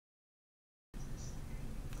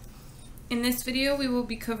In this video, we will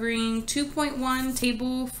be covering 2.1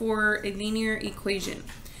 table for a linear equation.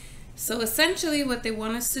 So essentially what they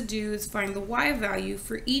want us to do is find the y value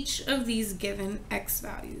for each of these given x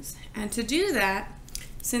values. And to do that,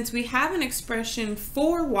 since we have an expression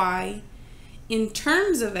for y in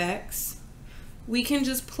terms of x, we can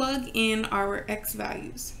just plug in our x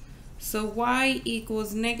values. So y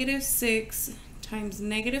equals -6 times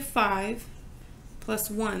 -5 plus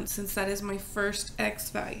 1, since that is my first x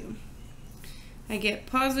value. I get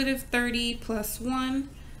positive 30 plus 1,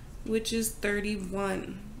 which is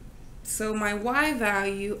 31. So my y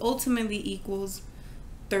value ultimately equals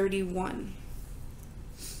 31.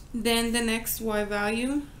 Then the next y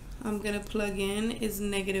value I'm going to plug in is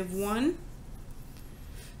 -1.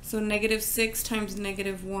 So -6 times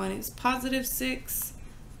 -1 is positive 6,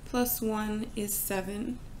 plus 1 is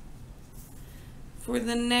 7. For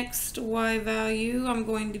the next y value, I'm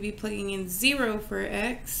going to be plugging in 0 for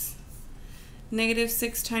x.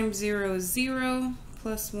 -6 times 0 is 0,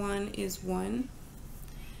 plus 1 is 1.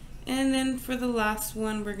 And then for the last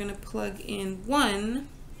one, we're going to plug in 1,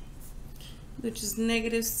 which is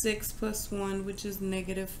 -6 plus 1, which is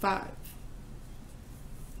 -5.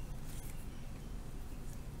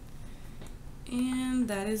 And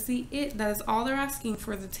that is it. That is all they're asking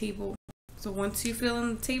for the table. So once you fill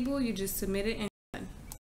in the table, you just submit it and